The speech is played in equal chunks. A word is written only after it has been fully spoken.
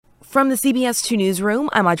From the CBS 2 newsroom,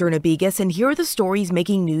 I'm Audrina Begas, and here are the stories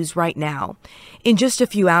making news right now. In just a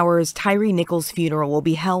few hours, Tyre Nichols' funeral will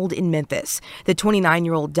be held in Memphis. The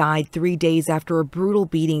 29-year-old died 3 days after a brutal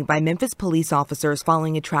beating by Memphis police officers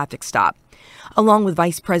following a traffic stop. Along with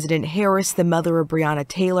Vice President Harris, the mother of Breonna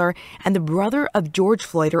Taylor, and the brother of George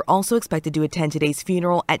Floyd are also expected to attend today's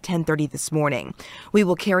funeral at 10:30 this morning. We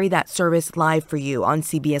will carry that service live for you on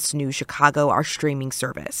CBS News Chicago, our streaming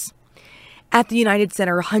service. At the United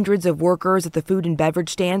Center, hundreds of workers at the food and beverage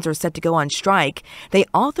stands are set to go on strike. They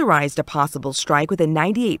authorized a possible strike with a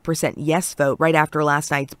 98% yes vote right after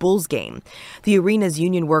last night's Bulls game. The arena's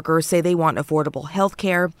union workers say they want affordable health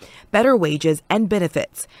care, better wages, and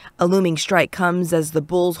benefits. A looming strike comes as the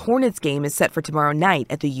Bulls-Hornets game is set for tomorrow night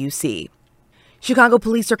at the UC. Chicago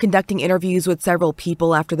police are conducting interviews with several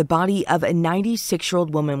people after the body of a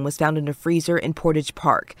 96-year-old woman was found in a freezer in Portage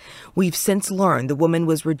Park. We've since learned the woman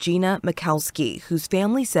was Regina Michalski, whose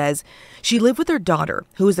family says she lived with her daughter,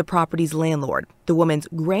 who is the property's landlord. The woman's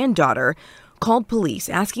granddaughter called police,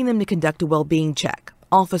 asking them to conduct a well-being check.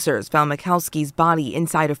 Officers found Michalski's body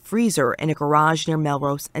inside a freezer in a garage near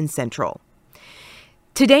Melrose and Central.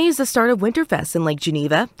 Today is the start of Winterfest in Lake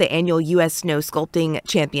Geneva. The annual U.S. Snow Sculpting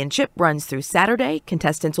Championship runs through Saturday.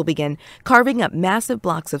 Contestants will begin carving up massive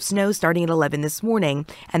blocks of snow starting at 11 this morning,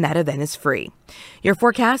 and that event is free. Your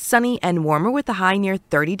forecast, sunny and warmer with a high near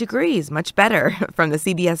 30 degrees. Much better. From the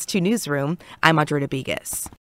CBS 2 newsroom, I'm Audrina Begas.